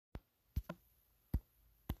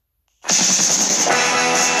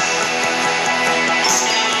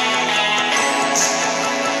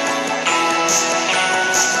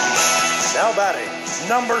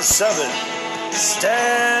number 7,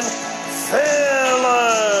 Stan Phillips.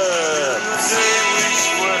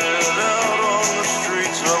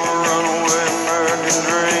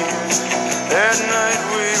 At night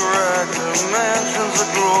we racked the mansions of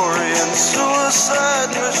glory and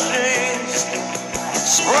suicide machines.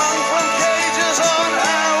 Sprung from cages on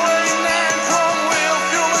highway 9, chrome wheel,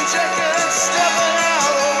 fuel injected and stepping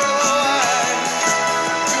out over the line.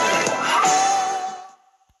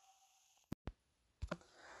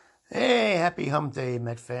 Hey, happy hump day,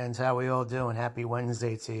 Met fans. How we all doing? Happy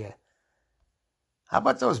Wednesday to you. How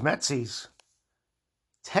about those Metsies?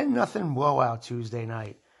 10-0 blowout Tuesday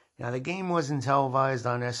night. Now, the game wasn't televised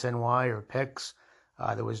on SNY or PIX.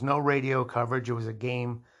 There was no radio coverage. It was a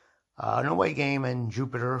game, an away game in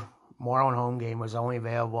Jupiter. Marlin home game was only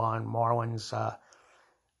available on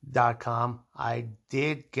Marlins.com. I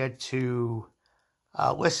did get to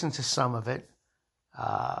listen to some of it,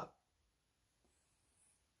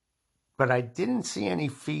 but I didn't see any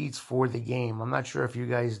feeds for the game. I'm not sure if you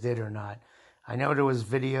guys did or not. I know there was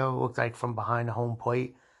video, looked like from behind the home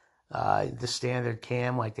plate. The standard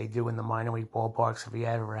cam like they do in the minor league ballparks if you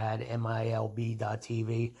ever had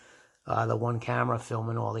MILB.TV, the one camera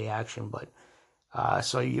filming all the action. But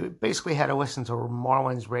so you basically had to listen to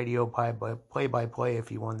Marlins radio play-by-play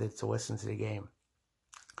if you wanted to listen to the game.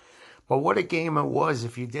 But what a game it was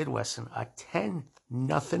if you did listen. A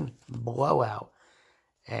 10-0 blowout.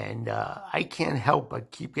 And I can't help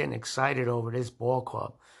but keep getting excited over this ball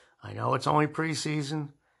club. I know it's only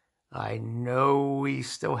preseason. I know we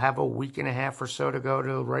still have a week and a half or so to go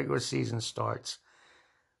till the regular season starts.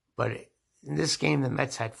 But in this game, the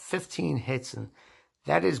Mets had 15 hits, and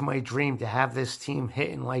that is my dream, to have this team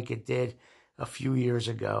hitting like it did a few years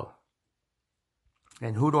ago.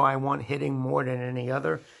 And who do I want hitting more than any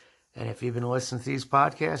other? And if you've been listening to these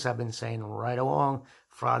podcasts, I've been saying right along,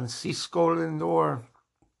 Francisco Lindor.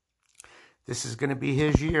 This is going to be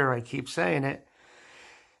his year. I keep saying it.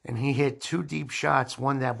 And he hit 2 deep shots,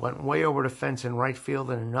 one that went way over the fence in right field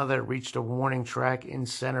and another that reached a warning track in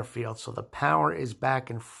center field. So the power is back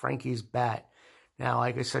in Frankie's bat. Now,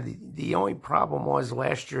 like I said, the only problem was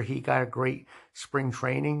last year he got a great spring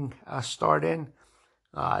training start in.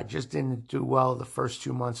 Just didn't do well the first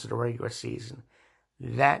 2 months of the regular season.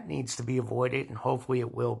 That needs to be avoided, and hopefully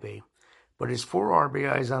it will be. But his 4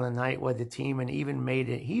 RBIs on the night led the team, and he even made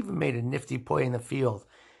a nifty play in the field.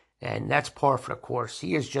 And that's par for the course.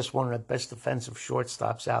 He is just one of the best defensive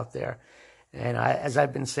shortstops out there. And as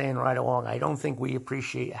I've been saying right along, I don't think we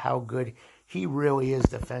appreciate how good he really is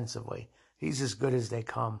defensively. He's as good as they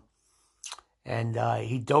come. And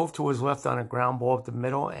he dove to his left on a ground ball up the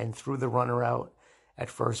middle and threw the runner out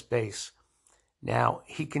at first base. Now,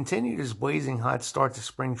 he continued his blazing hot start to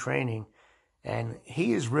spring training, and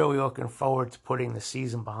he is really looking forward to putting the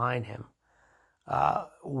season behind him.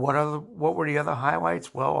 What were the other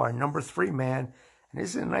highlights? Well, our number 3 man, and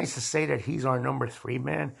isn't it nice to say that he's our number 3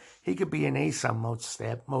 man? He could be an ace on most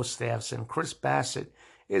staffs, and Chris Bassett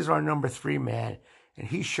is our number 3 man, and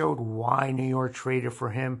he showed why New York traded for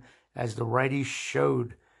him, as the righty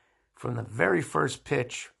showed from the very first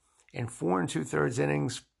pitch. In 4 2/3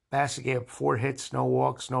 innings, Bassett gave up 4 hits, no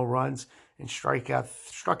walks, no runs, and struck out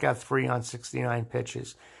 3 on 69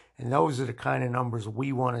 pitches. And those are the kind of numbers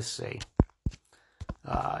we want to see.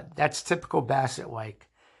 That's typical Bassett-like.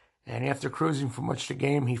 And after cruising for much of the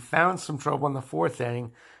game, he found some trouble in the 4th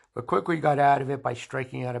inning, but quickly got out of it by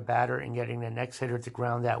striking out a batter and getting the next hitter to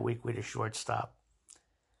ground that weekly to shortstop.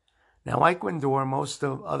 Now, like Lindor, most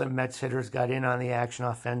of the other Mets hitters got in on the action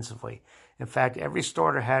offensively. In fact, every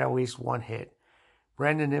starter had at least 1 hit.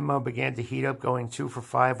 Brandon Nimmo began to heat up, going 2 for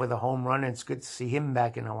 5 with a home run, and it's good to see him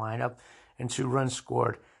back in the lineup, and 2 runs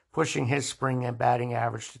scored, pushing his spring and batting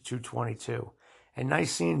average to .222. And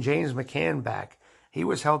nice seeing James McCann back. He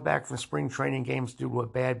was held back from spring training games due to a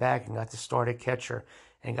bad back and got to start at catcher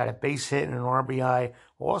and got a base hit and an RBI,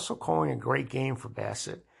 also calling a great game for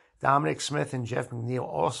Bassett. Dominic Smith and Jeff McNeil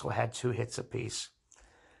also had 2 hits apiece.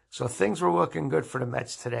 So things were looking good for the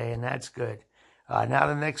Mets today, and that's good. Now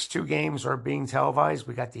the next 2 games are being televised.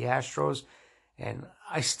 We got the Astros, and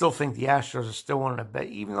I still think the Astros are still one of the best.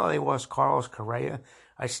 Even though they lost Carlos Correa,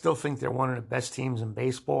 I still think they're one of the best teams in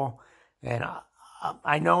baseball. And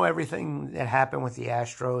I know everything that happened with the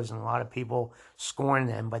Astros and a lot of people scorn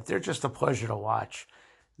them, but they're just a pleasure to watch.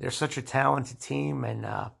 They're such a talented team, and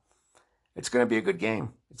it's going to be a good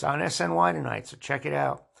game. It's on SNY tonight, so check it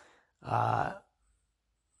out.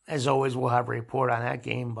 As always, we'll have a report on that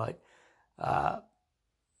game, but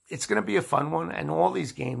it's going to be a fun one, and all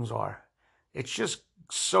these games are. It's just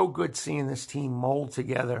so good seeing this team mold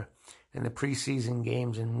together in the preseason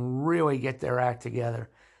games and really get their act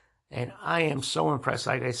together. And I am so impressed.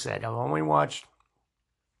 Like I said, I've only watched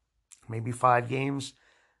maybe 5 games.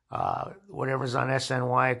 Whatever's on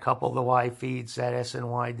SNY, a couple of the live feeds that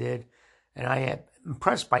SNY did. And I am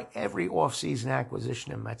impressed by every offseason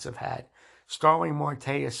acquisition the Mets have had. Starling Marte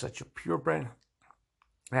is such a purebred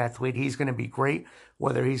athlete. He's going to be great,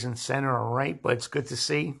 whether he's in center or right, but it's good to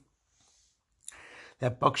see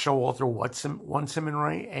that Buck Showalter wants him in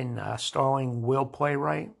right, and Starling will play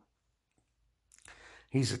right.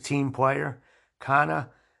 He's a team player. Kana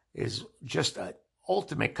is just an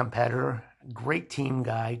ultimate competitor, great team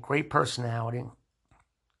guy, great personality,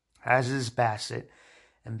 as is Bassett.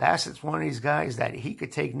 And Bassett's one of these guys that he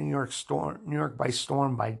could take New York by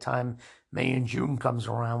storm by the time May and June comes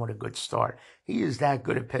around with a good start. He is that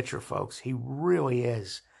good a pitcher, folks. He really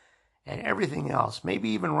is. And everything else, maybe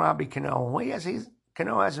even Robbie Cano.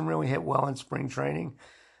 Cano hasn't really hit well in spring training.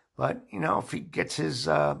 But, if he gets his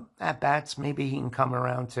at-bats, maybe he can come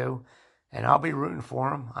around too. And I'll be rooting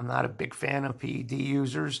for him. I'm not a big fan of PED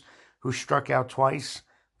users who struck out twice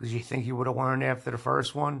because you think you would have learned after the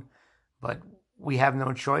first one. But we have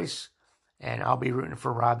no choice. And I'll be rooting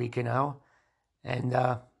for Robbie Cano. And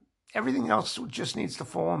everything else just needs to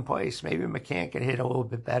fall in place. Maybe McCann can hit a little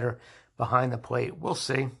bit better behind the plate. We'll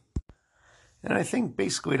see. And I think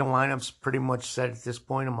basically the lineup's pretty much set at this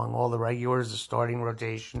point among all the regulars, the starting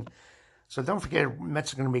rotation. So don't forget,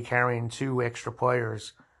 Mets are going to be carrying 2 extra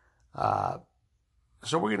players. So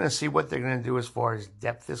we're going to see what they're going to do as far as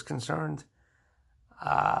depth is concerned.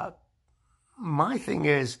 My thing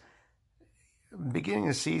is, beginning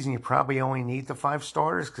of the season, you probably only need the 5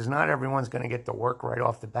 starters because not everyone's going to get to work right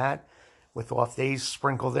off the bat with off days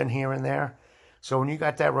sprinkled in here and there. So when you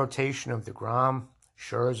got that rotation of DeGrom,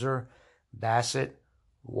 Scherzer, Bassett,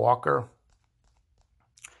 Walker,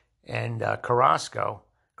 and Carrasco.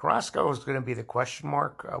 Carrasco is going to be the question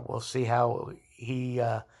mark. We'll see how he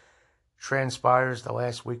transpires the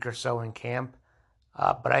last week or so in camp.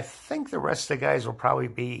 But I think the rest of the guys will probably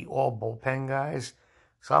be all bullpen guys.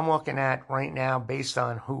 So I'm looking at right now, based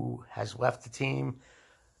on who has left the team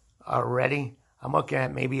already, I'm looking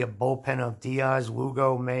at maybe a bullpen of Diaz,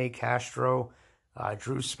 Lugo, May, Castro,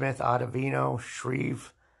 Drew Smith, Ottavino,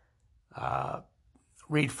 Shreve,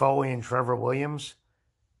 Reed Foley, and Trevor Williams.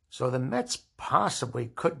 So the Mets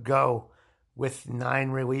possibly could go with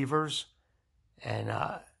 9 relievers. And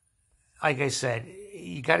like I said,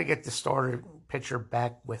 you got to get the starter pitcher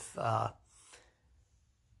back with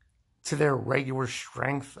to their regular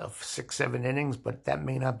strength of 6-7 innings, but that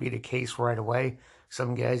may not be the case right away.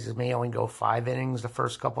 Some guys may only go 5 innings the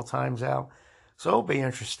first couple times out. So it'll be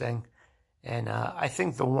interesting. And I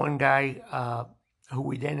think the one guy who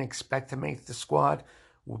we didn't expect to make the squad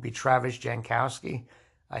will be Travis Jankowski.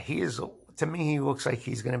 To me, he looks like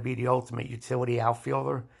he's going to be the ultimate utility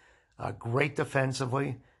outfielder. Great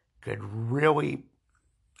defensively, could really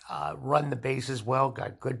run the bases well,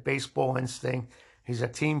 got good baseball instinct. He's a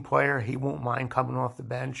team player. He won't mind coming off the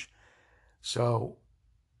bench. So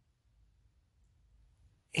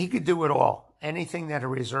he could do it all. Anything that a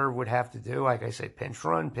reserve would have to do, like I said, pinch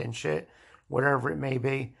run, pinch hit, whatever it may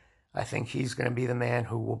be. I think he's going to be the man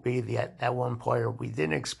who will be that one player we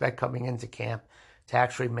didn't expect coming into camp to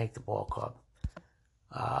actually make the ball club.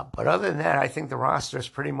 But other than that, I think the roster is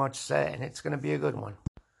pretty much set, and it's going to be a good one.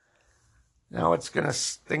 Now, it's going to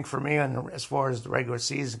stink for me as far as the regular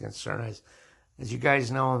season is concerned. As you guys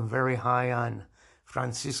know, I'm very high on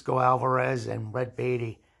Francisco Alvarez and Brett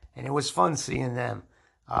Beatty, and it was fun seeing them.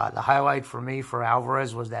 The highlight for me for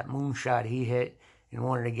Alvarez was that moonshot he hit in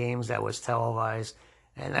one of the games that was televised.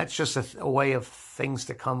 And that's just a way of things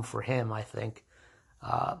to come for him, I think.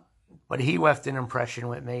 But he left an impression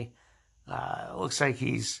with me. Looks like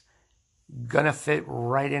he's going to fit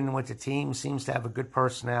right in with the team. Seems to have a good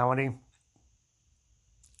personality.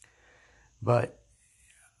 But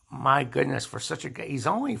my goodness, for such a guy, he's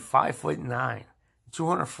only 5'9",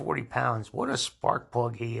 240 pounds. What a spark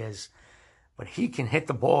plug he is. But he can hit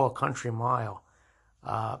the ball a country mile.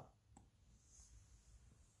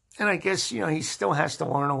 And I guess, he still has to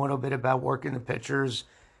learn a little bit about working the pitchers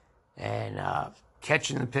and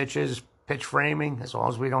catching the pitches, pitch framing, as long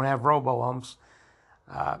as we don't have robo-umps.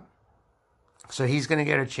 So he's going to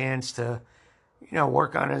get a chance to,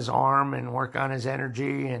 work on his arm and work on his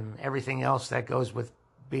energy and everything else that goes with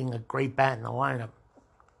being a great bat in the lineup.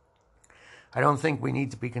 I don't think we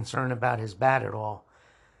need to be concerned about his bat at all.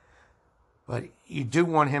 But you do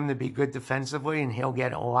want him to be good defensively, and he'll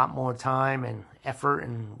get a lot more time and effort.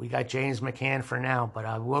 And we got James McCann for now. But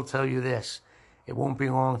I will tell you this. It won't be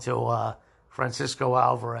long till Francisco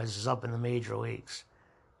Alvarez is up in the major leagues.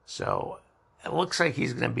 So it looks like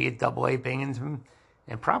he's going to be at Double-A Binghamton,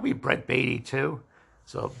 and probably Brett Beatty too.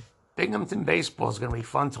 So Binghamton baseball is going to be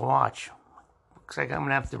fun to watch. Looks like I'm going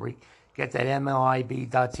to have to get that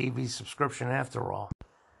MLIB.TV subscription after all.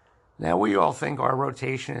 Now, we all think our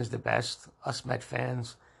rotation is the best, us Met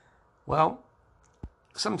fans. Well,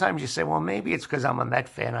 sometimes you say, well, maybe it's because I'm a Met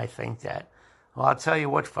fan I think that. Well, I'll tell you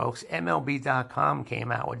what, folks. MLB.com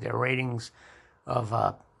came out with their ratings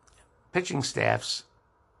of pitching staffs,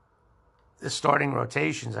 the starting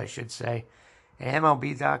rotations, I should say. And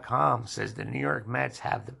MLB.com says the New York Mets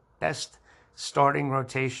have the best starting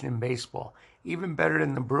rotation in baseball, even better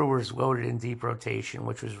than the Brewers' loaded and deep rotation,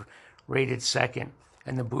 which was rated second,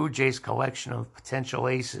 and the Blue Jays' collection of potential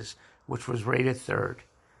aces, which was rated third.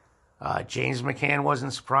 James McCann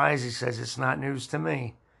wasn't surprised. He says it's not news to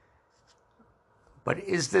me. But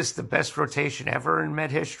is this the best rotation ever in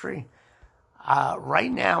Met history?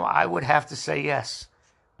 Right now, I would have to say yes.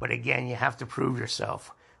 But again, you have to prove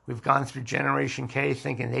yourself. We've gone through Generation K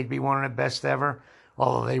thinking they'd be one of the best ever,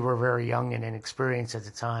 although they were very young and inexperienced at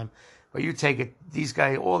the time. But you take it,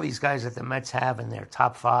 all these guys that the Mets have in their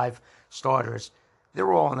top 5 starters,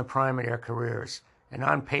 they're all in the prime of their careers. And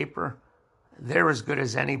on paper, they're as good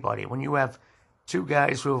as anybody. When you have 2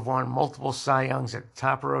 guys who have won multiple Cy Youngs at the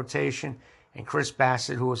top of rotation, and Chris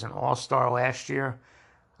Bassett, who was an all-star last year,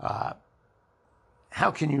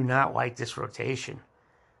 how can you not like this rotation?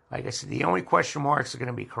 Like I said, the only question marks are going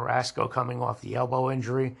to be Carrasco coming off the elbow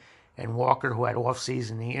injury and Walker, who had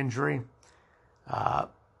off-season knee injury. But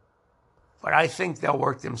I think they'll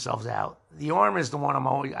work themselves out. The arm is the one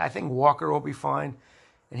I think Walker will be fine,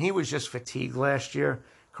 and he was just fatigued last year.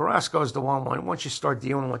 Carrasco is the one, once you start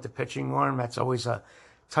dealing with the pitching arm, that's always a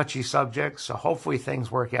touchy subject, so hopefully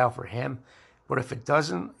things work out for him. But if it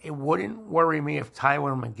doesn't, it wouldn't worry me if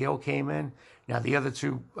Tyler McGill came in. Now, the other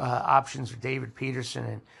 2 options are David Peterson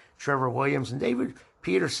and Trevor Williams. And David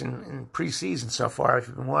Peterson, in preseason so far, if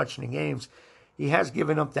you've been watching the games, he has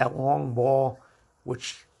given up that long ball,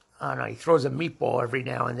 which, I don't know, he throws a meatball every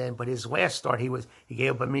now and then. But his last start, he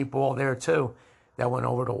gave up a meatball there, too, that went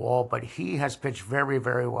over the wall. But he has pitched very,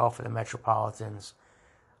 very well for the Metropolitans.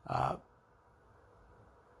 But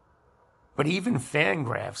even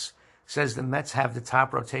Fangraphs says the Mets have the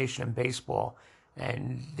top rotation in baseball,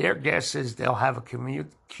 and their guess is they'll have a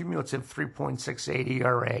cumulative 3.68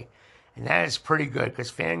 ERA, and that is pretty good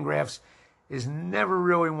because Fangraphs is never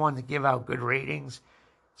really one to give out good ratings,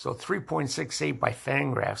 so 3.68 by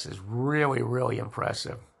Fangraphs is really, really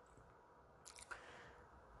impressive.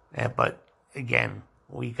 But again,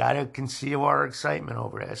 we got to conceal our excitement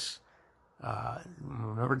over this.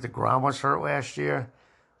 Remember, DeGrom was hurt last year.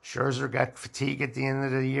 Scherzer got fatigue at the end of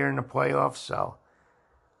the year in the playoffs, so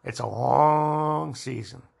it's a long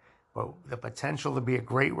season. But the potential to be a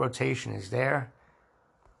great rotation is there.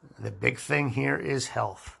 The big thing here is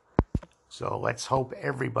health. So let's hope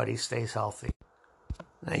everybody stays healthy.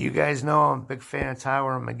 Now, you guys know I'm a big fan of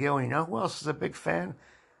Tyler McGill. You know who else is a big fan?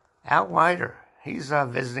 Al Leiter. He's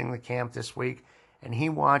visiting the camp this week, and he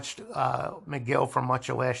watched McGill for much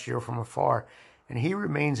of last year from afar. And he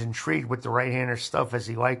remains intrigued with the right-hander stuff as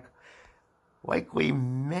he likely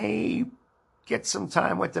may get some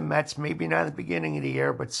time with the Mets, maybe not at the beginning of the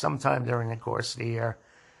year, but sometime during the course of the year.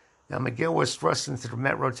 Now, McGill was thrust into the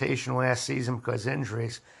Met rotation last season because of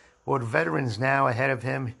injuries. But with veterans now ahead of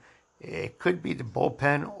him, it could be the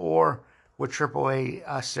bullpen or with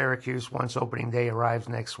AAA Syracuse once opening day arrives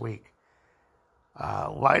next week.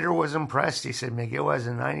 Leiter was impressed. He said McGill has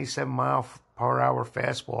a 97-mile-per-hour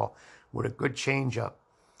fastball with a good changeup.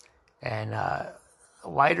 And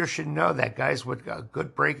Leiter should know that guys with a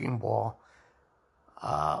good breaking ball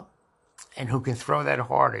and who can throw that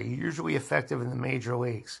hard are usually effective in the major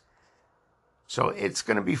leagues. So it's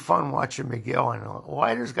going to be fun watching McGill. And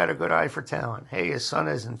Leiter's got a good eye for talent. Hey, his son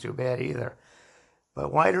isn't too bad either.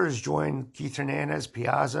 But Leiter has joined Keith Hernandez,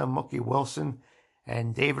 Piazza, Mookie Wilson,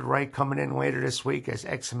 and David Wright coming in later this week as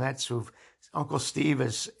ex-Mets who Uncle Steve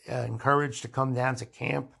has encouraged to come down to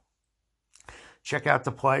camp. Check out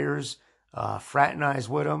the players, fraternize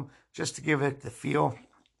with them, just to give it the feel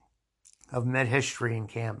of Met history in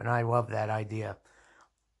camp, and I love that idea.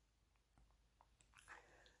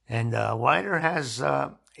 And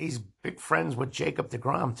Leiter he's big friends with Jacob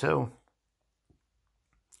deGrom, too.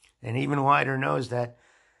 And even Leiter knows that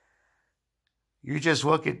you just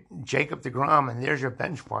look at Jacob deGrom, and there's your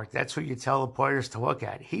benchmark. That's who you tell the players to look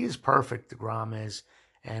at. He is perfect, deGrom is,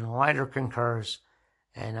 and Leiter concurs.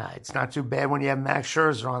 And it's not too bad when you have Max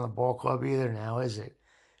Scherzer on the ball club either now, is it?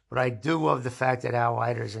 But I do love the fact that Al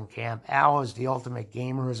Leiter's in camp. Al is the ultimate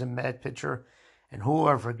gamer as a Met pitcher. And who will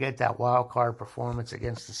ever forget that wild card performance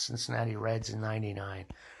against the Cincinnati Reds in '99?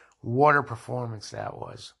 What a performance that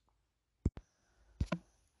was.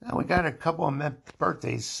 Now we got a couple of Met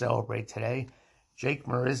birthdays to celebrate today. Jake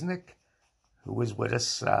Marisnick, who was with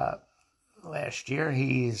us last year,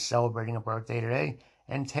 he is celebrating a birthday today.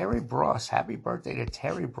 And Terry Bross, happy birthday to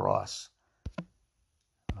Terry Bross.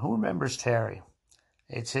 Who remembers Terry?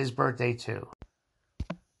 It's his birthday too.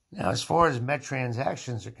 Now, as far as Met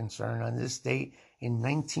transactions are concerned, on this date in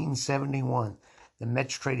 1971, the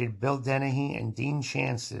Mets traded Bill Dennehy and Dean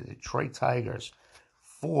Chance to the Detroit Tigers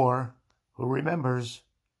for, who remembers,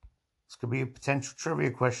 this could be a potential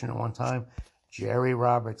trivia question at one time, Jerry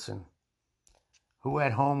Robertson. Who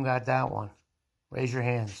at home got that one? Raise your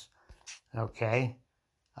hands. Okay.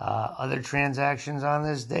 Other transactions on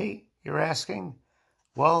this date, you're asking?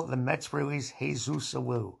 Well, the Mets released Jesus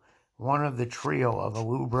Alou, one of the trio of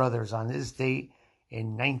Alou brothers, on this date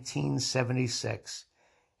in 1976.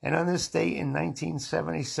 And on this date in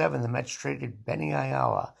 1977, the Mets traded Benny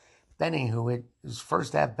Ayala. Benny, who hit his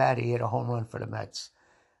first at-bat, he hit a home run for the Mets,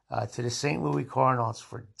 to the St. Louis Cardinals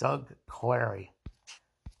for Doug Clary.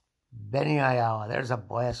 Benny Ayala, there's a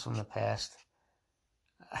blast from the past.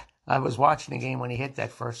 I was watching the game when he hit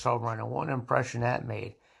that first home run, and what an impression that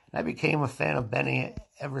made. And I became a fan of Benny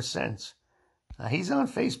ever since. He's on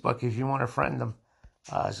Facebook if you want to friend him.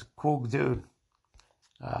 He's a cool dude.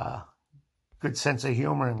 Good sense of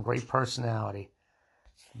humor and great personality.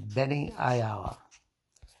 Benny Ayala.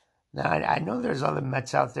 Now, I know there's other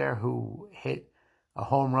Mets out there who hit a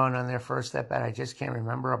home run on their first at-bat. I just can't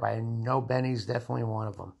remember, but I know Benny's definitely one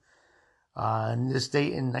of them. On this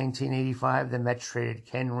date in 1985, the Mets traded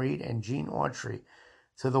Ken Reed and Gene Autry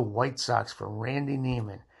to the White Sox for Randy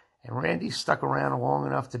Neiman. And Randy stuck around long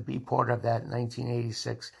enough to be part of that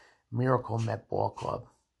 1986 Miracle Met Ball Club.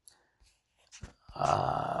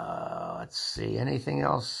 Let's see. Anything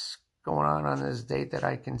else going on this date that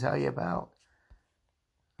I can tell you about?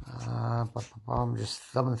 I'm just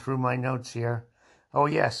thumbing through my notes here. Oh,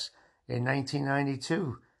 yes. In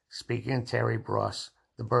 1992, speaking of Terry Bross,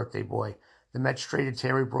 the birthday boy, the Mets traded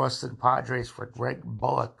Terry Bross to the Padres for Greg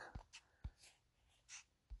Bullock.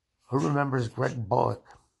 Who remembers Greg Bullock?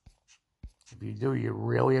 If you do, you're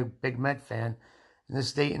really a big Met fan. In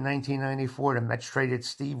this date in 1994, the Mets traded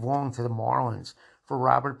Steve Wong to the Marlins for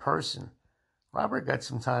Robert Person. Robert got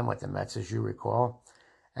some time with the Mets, as you recall.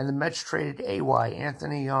 And the Mets traded A.Y.,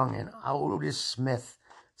 Anthony Young, and Otis Smith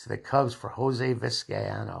to the Cubs for Jose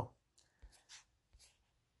Vizcaino.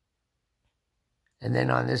 And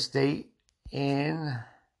then on this date in,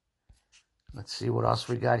 let's see what else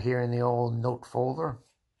we got here in the old note folder.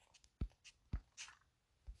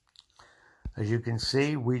 As you can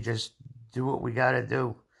see, we just do what we got to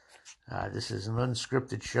do. This is an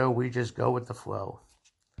unscripted show. We just go with the flow.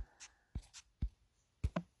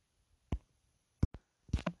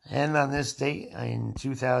 And on this date in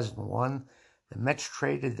 2001, the Mets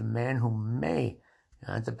traded the man who may,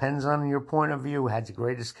 it depends on your point of view, had the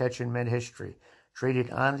greatest catch in Met history. Traded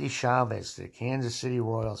Andy Chavez to the Kansas City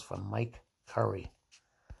Royals for Mike Curry.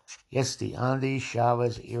 Yes, the Andy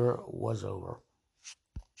Chavez era was over.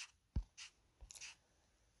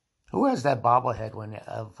 Who has that bobblehead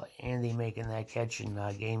of Andy making that catch in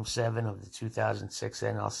Game 7 of the 2006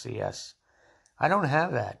 NLCS? I don't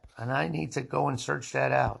have that, and I need to go and search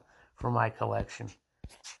that out for my collection.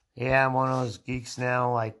 Yeah, I'm one of those geeks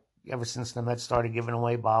now. Like, ever since the Mets started giving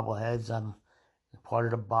away bobbleheads, I'm part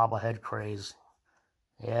of the bobblehead craze.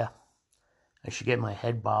 Yeah, I should get my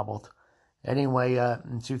head bobbled. Anyway,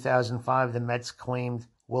 in 2005, the Mets claimed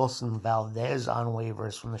Wilson Valdez on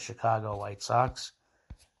waivers from the Chicago White Sox.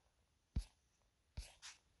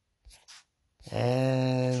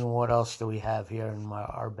 And what else do we have here in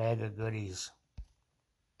our bag of goodies?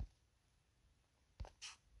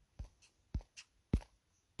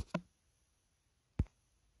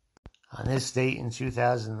 On this date in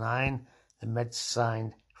 2009, the Mets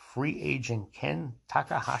signed free agent Ken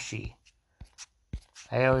Takahashi.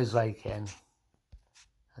 I always like Ken.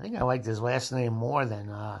 I think I liked his last name more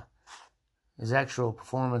than his actual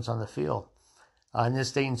performance on the field. On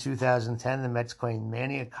this date in 2010, the Mets claimed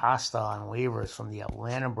Manny Acosta on waivers from the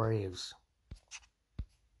Atlanta Braves.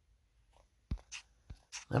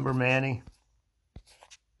 Remember Manny?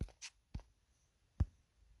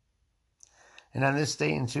 And on this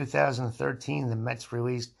date in 2013, the Mets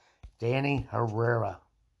released Danny Herrera.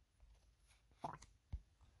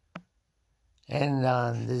 And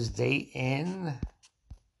on this date in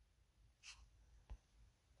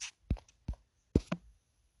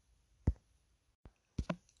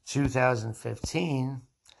 2015,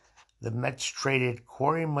 the Mets traded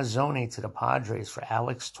Corey Mazzoni to the Padres for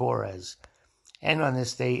Alex Torres. And on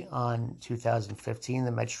this date, on 2015,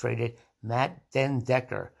 the Mets traded Matt Den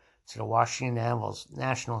Decker to the Washington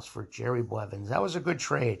Nationals for Jerry Blevins. That was a good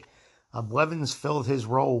trade. Blevins filled his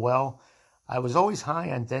role well. I was always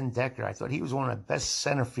high on Den Decker. I thought he was one of the best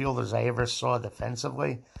center fielders I ever saw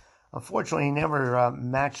defensively. Unfortunately, he never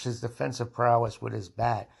matched his defensive prowess with his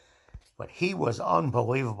bat. But he was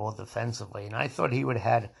unbelievable defensively, and I thought he would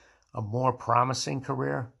have had a more promising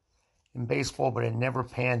career in baseball, but it never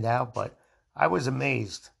panned out. But I was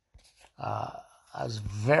amazed. I was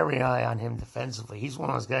very high on him defensively. He's one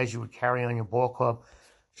of those guys you would carry on your ball club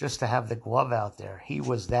just to have the glove out there. He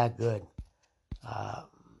was that good.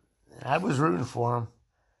 I was rooting for him,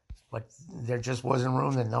 but there just wasn't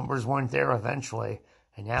room. The numbers weren't there eventually.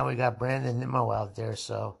 And now we got Brandon Nimmo out there,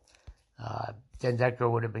 so Den Decker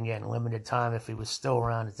would have been getting limited time if he was still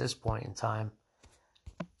around at this point in time.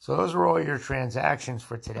 So those are all your transactions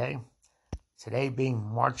for today. Today being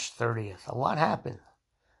March 30th. A lot happened.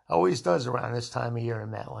 Always does around this time of year in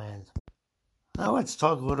Metland. Now let's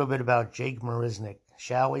talk a little bit about Jake Marisnick,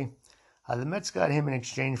 shall we? The Mets got him in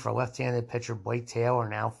exchange for left-handed pitcher Blake Taylor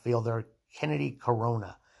and outfielder Kennedy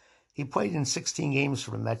Corona. He played in 16 games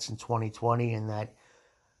for the Mets in 2020 in that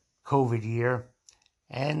COVID year.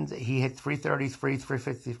 And he hit .333,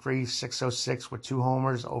 .353, .606 with 2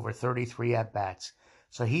 homers over 33 at-bats.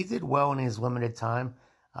 So he did well in his limited time.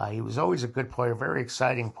 He was always a good player, very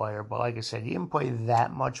exciting player. But like I said, he didn't play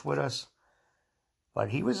that much with us. But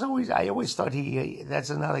he was I always thought that's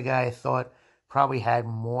another guy I thought probably had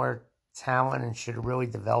more talent and should have really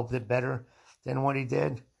developed it better than what he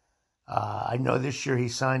did. I know this year he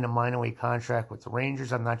signed a minor league contract with the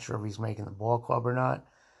Rangers. I'm not sure if he's making the ball club or not.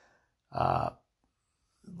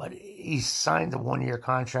 But he signed a 1-year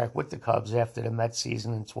contract with the Cubs after the Mets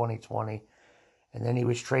season in 2020. And then he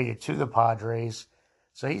was traded to the Padres.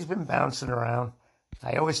 So he's been bouncing around.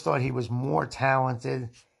 I always thought he was more talented,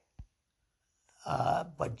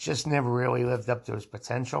 but just never really lived up to his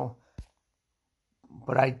potential.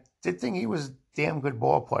 But I did think he was a damn good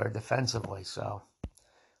ball player defensively. So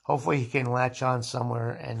hopefully he can latch on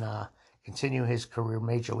somewhere and continue his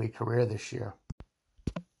major league career this year.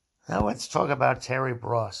 Now let's talk about Terry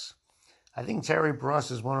Bross. I think Terry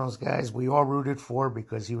Bross is one of those guys we all rooted for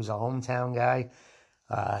because he was a hometown guy.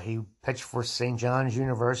 He pitched for St. John's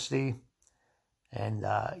University. And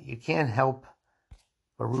you can't help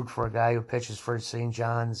but root for a guy who pitches for St.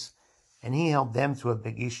 John's. And he helped them to a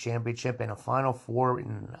Big East championship and a Final Four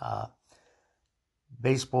in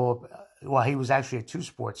baseball. Well, he was actually a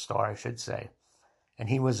 2-sport star, I should say. And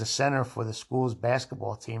he was a center for the school's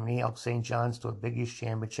basketball team. And he helped St. John's to a Big East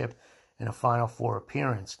championship and a Final Four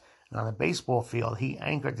appearance. And on the baseball field, he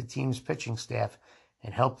anchored the team's pitching staff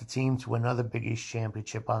and helped the team to another Big East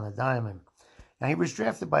championship on the diamond. Now, he was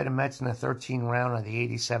drafted by the Mets in the 13th round of the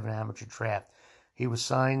 87 amateur draft. He was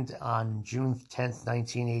signed on June 10th,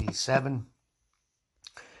 1987.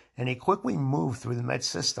 And he quickly moved through the Mets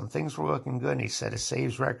system. Things were looking good, and he set a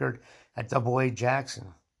saves record at Double-A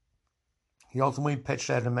Jackson. He ultimately pitched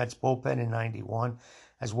out of the Mets bullpen in 91,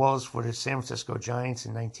 as well as for the San Francisco Giants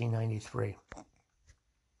in 1993.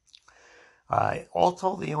 All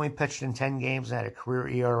told, he only pitched in 10 games and had a career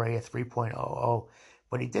ERA of 3.00,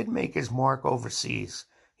 but he did make his mark overseas.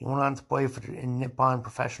 He went on to play in Nippon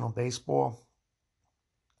Professional Baseball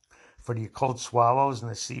for the Yakult Swallows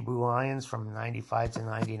and the Cebu Lions from 95 to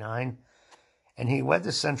 99. And he led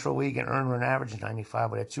the Central League in earned run average in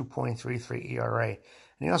 95 with a 2.33 ERA. And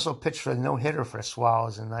he also pitched for the no-hitter for the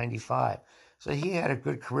Swallows in 95. So he had a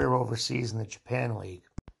good career overseas in the Japan League.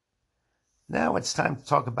 Now it's time to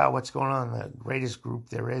talk about what's going on in the greatest group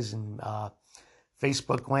there is in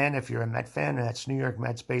Facebook land. If you're a Met fan, that's New York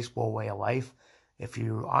Mets Baseball Way of Life. If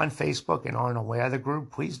you're on Facebook and aren't aware of the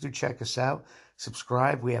group, please do check us out.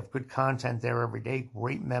 Subscribe. We have good content there every day.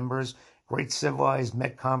 Great members. Great civilized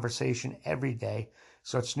Met conversation every day.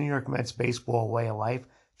 So it's New York Mets Baseball Way of Life.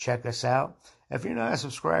 Check us out. If you're not a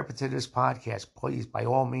subscriber to this podcast, please, by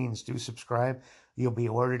all means, do subscribe. You'll be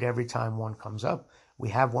alerted every time one comes up. We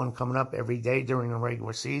have one coming up every day during the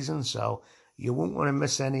regular season, so you won't want to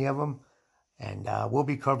miss any of them. And we'll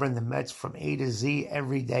be covering the Mets from A to Z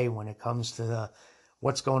every day when it comes to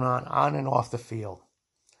what's going on and off the field.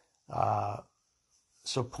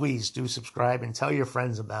 So please do subscribe and tell your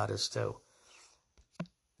friends about us too.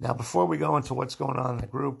 Now, before we go into what's going on in the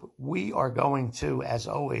group, we are going to, as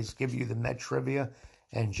always, give you the Met trivia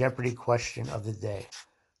and Jeopardy question of the day.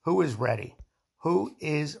 Who is ready? Who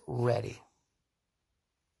is ready?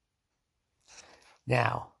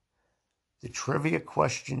 Now, the trivia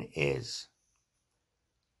question is,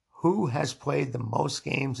 who has played the most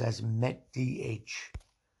games as Met DH?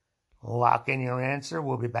 Lock in your answer.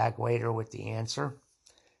 We'll be back later with the answer.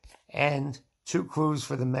 And 2 clues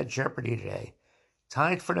for the Met Jeopardy today.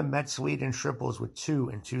 tied for the Mets lead in triples with 2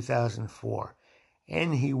 in 2004.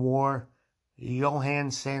 And he wore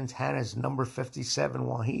Johan Santana's number 57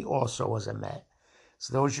 while he also was a Met.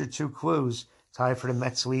 So those are your 2 clues. Tied for the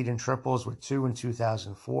Mets lead in triples with 2 in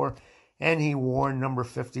 2004. And he wore number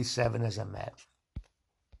 57 as a Met.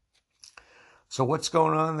 So what's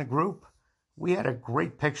going on in the group? We had a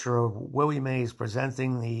great picture of Willie Mays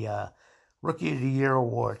presenting the Rookie of the Year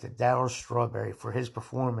award to Darryl Strawberry for his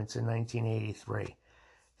performance in 1983.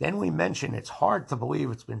 Then we mentioned it's hard to believe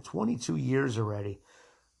it's been 22 years already,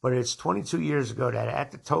 but it's 22 years ago that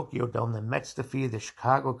at the Tokyo Dome, the Mets defeated the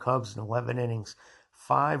Chicago Cubs in 11 innings,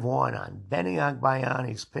 5-1 on Benny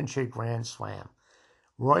Agbayani's pinch hit grand slam.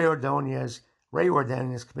 Ray Ordonez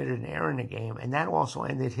committed an error in the game, and that also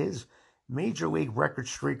ended his Major League record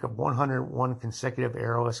streak of 101 consecutive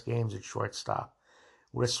errorless games at shortstop.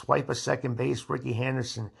 With a swipe of second base, Ricky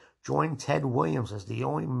Henderson joined Ted Williams as the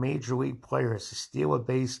only Major League player to steal a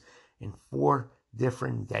base in 4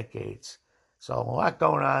 different decades. So a lot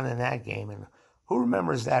going on in that game. And who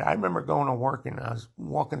remembers that? I remember going to work and I was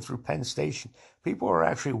walking through Penn Station. People were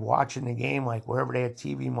actually watching the game like wherever they had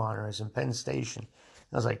TV monitors in Penn Station.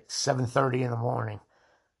 It was like 7:30 in the morning.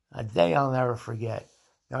 A day I'll never forget.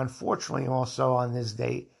 Now, unfortunately, also on this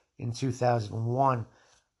date in 2001,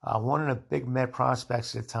 one of the big Met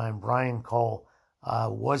prospects at the time, Brian Cole,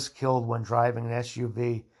 was killed when driving an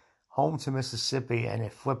SUV home to Mississippi, and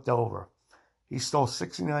it flipped over. He stole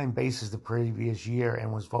 69 bases the previous year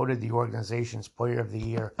and was voted the organization's Player of the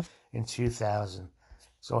Year in 2000.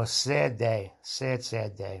 So a sad day,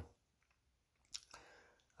 sad day.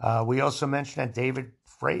 We also mentioned that David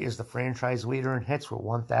Freight is the franchise leader in hits with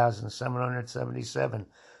 1,777,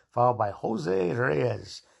 followed by Jose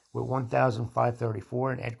Reyes with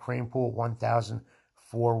 1,534 and Ed Kranepool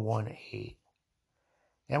 1,418.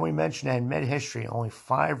 And we mentioned that in Met history, only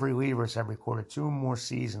 5 relievers have recorded 2 more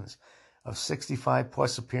seasons of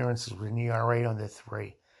 65-plus appearances with an ERA under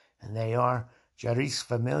 3. And they are Jeurys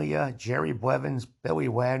Familia, Jerry Blevins, Billy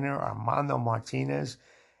Wagner, Armando Martinez,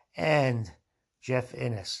 and Jeff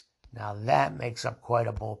Innes. Now that makes up quite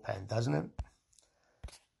a bullpen, doesn't it?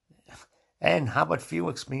 And how about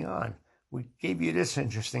Felix Millan? We gave you this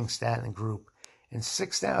interesting stat in the group. In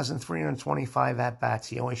 6,325 at-bats,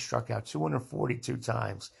 he only struck out 242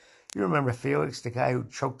 times. You remember Felix, the guy who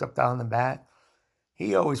choked up down the bat?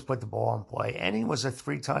 He always put the ball in play. And he was a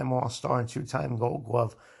 3-time All-Star and 2-time Gold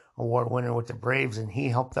Glove Award winner with the Braves, and he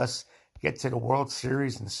helped us get to the World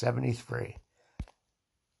Series in '73.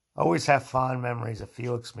 Always have fond memories of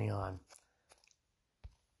Felix Millan.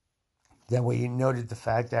 Then we noted the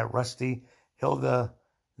fact that Rusty Hilda,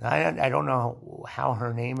 I don't know how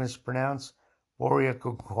her name is pronounced, Boria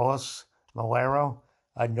Kukos Malero,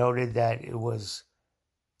 noted that it was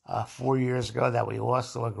 4 years ago that we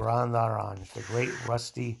lost to La Grande Orange, the great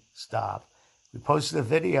Rusty Staub. We posted a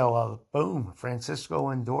video of, boom, Francisco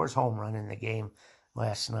Lindor's home run in the game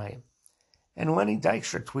last night. And Lenny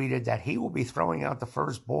Dykstra tweeted that he will be throwing out the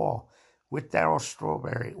first ball with Darryl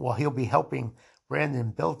Strawberry. Well, he'll be helping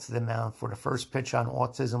Brandon Bill to the mound for the first pitch on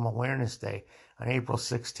Autism Awareness Day on April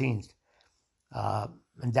 16th.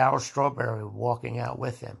 And Darryl Strawberry walking out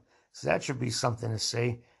with him. So that should be something to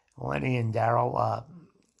see. Lenny and Darryl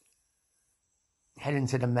heading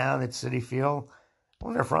to the mound at Citi Field. I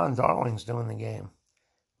wonder if Ron Darling's doing the game.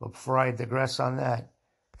 But before I digress on that,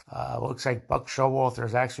 looks like Buck Showalter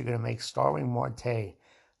is actually going to make Starling Marte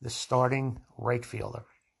the starting right fielder.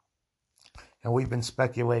 And we've been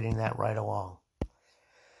speculating that right along.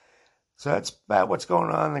 So that's about what's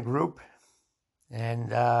going on in the group.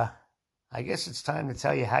 And I guess it's time to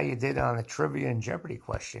tell you how you did on the trivia and Jeopardy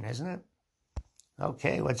question, isn't it?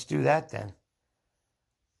 Okay, let's do that then.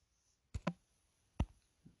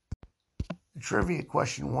 The trivia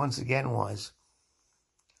question once again was,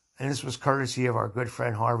 and this was courtesy of our good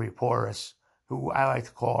friend Harvey Porras, who I like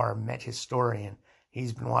to call our Met historian.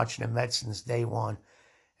 He's been watching the Mets since day one.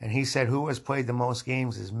 And he said, who has played the most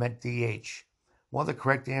games as Met DH? Well, the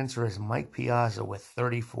correct answer is Mike Piazza with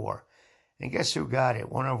 34. And guess who got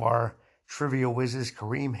it? One of our trivia whizzes,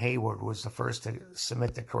 Kareem Hayward, was the first to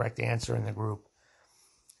submit the correct answer in the group.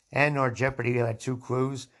 And our Jeopardy had 2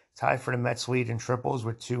 clues. Tied for the Mets lead in triples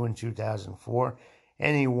with 2 in 2004.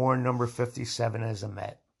 And he wore number 57 as a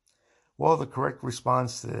Met. Well, the correct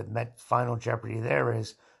response to the Met Final Jeopardy there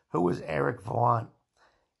is, who was Eric Vallant?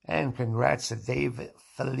 And congrats to Dave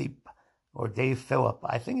Philippe, or Dave Phillip.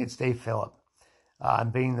 I think it's Dave Phillip.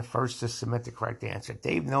 On being the first to submit the correct answer.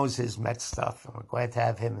 Dave knows his Met stuff, and we're glad to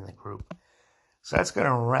have him in the group. So that's going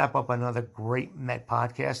to wrap up another great Met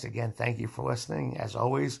podcast. Again, thank you for listening. As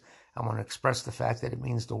always, I want to express the fact that it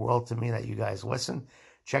means the world to me that you guys listen.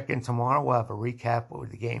 Check in tomorrow. We'll have a recap of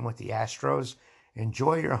the game with the Astros.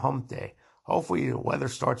 Enjoy your hump day. Hopefully the weather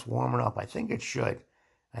starts warming up. I think it should.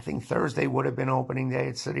 I think Thursday would have been opening day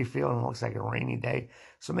at Citi Field, and it looks like a rainy day.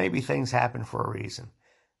 So maybe things happen for a reason.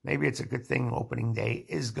 Maybe it's a good thing opening day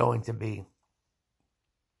is going to be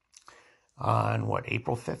on,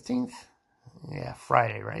 April 15th? Yeah,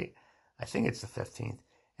 Friday, right? I think it's the 15th.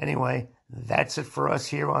 Anyway, that's it for us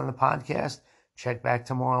here on the podcast. Check back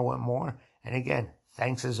tomorrow with more. And again,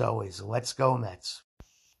 thanks as always. Let's go, Mets.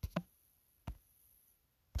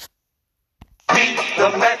 Meet the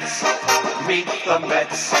Mets, meet the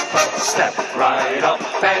Mets. Step right up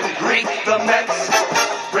and greet the Mets.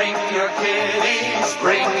 Bring your kiddies,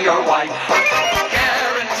 bring your wife.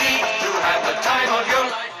 Guaranteed to have the time of your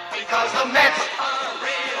life, because the Mets are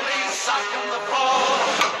really sucking the ball,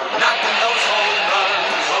 knocking those home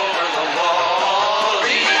runs over the wall.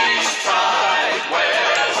 East side,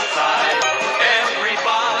 west side,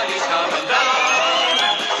 everybody's coming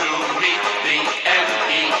down to meet the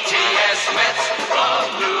M-E-T-S Mets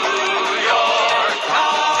from New York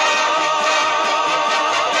town.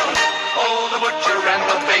 Oh, the butcher and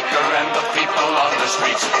the baker and the people on the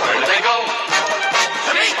streets, where do they go?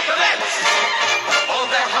 To meet the Mets. Oh,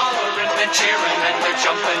 they're hollering and cheering and they're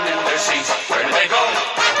jumping in their seats. Where do they go?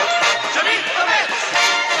 To meet the Mets.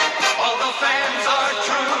 All the fans are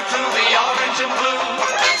true to the orange and blue,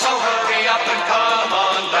 so hurry up and come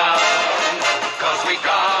on down, 'cause we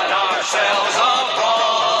got ourselves a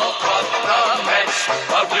ball club, the Mets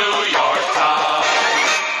of New York town.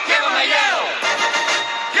 Give 'em a yell,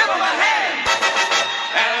 give 'em a hand,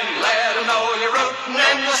 and let 'em know you're rooting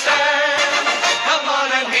in the stand. Come on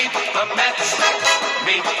and meet the Mets,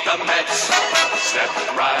 meet the Mets. Step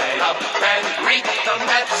right up and greet the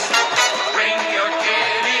Mets. Bring your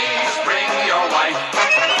kiddies, bring your wife.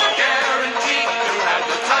 Guaranteed to have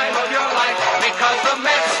the time of your life, because the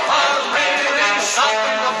Mets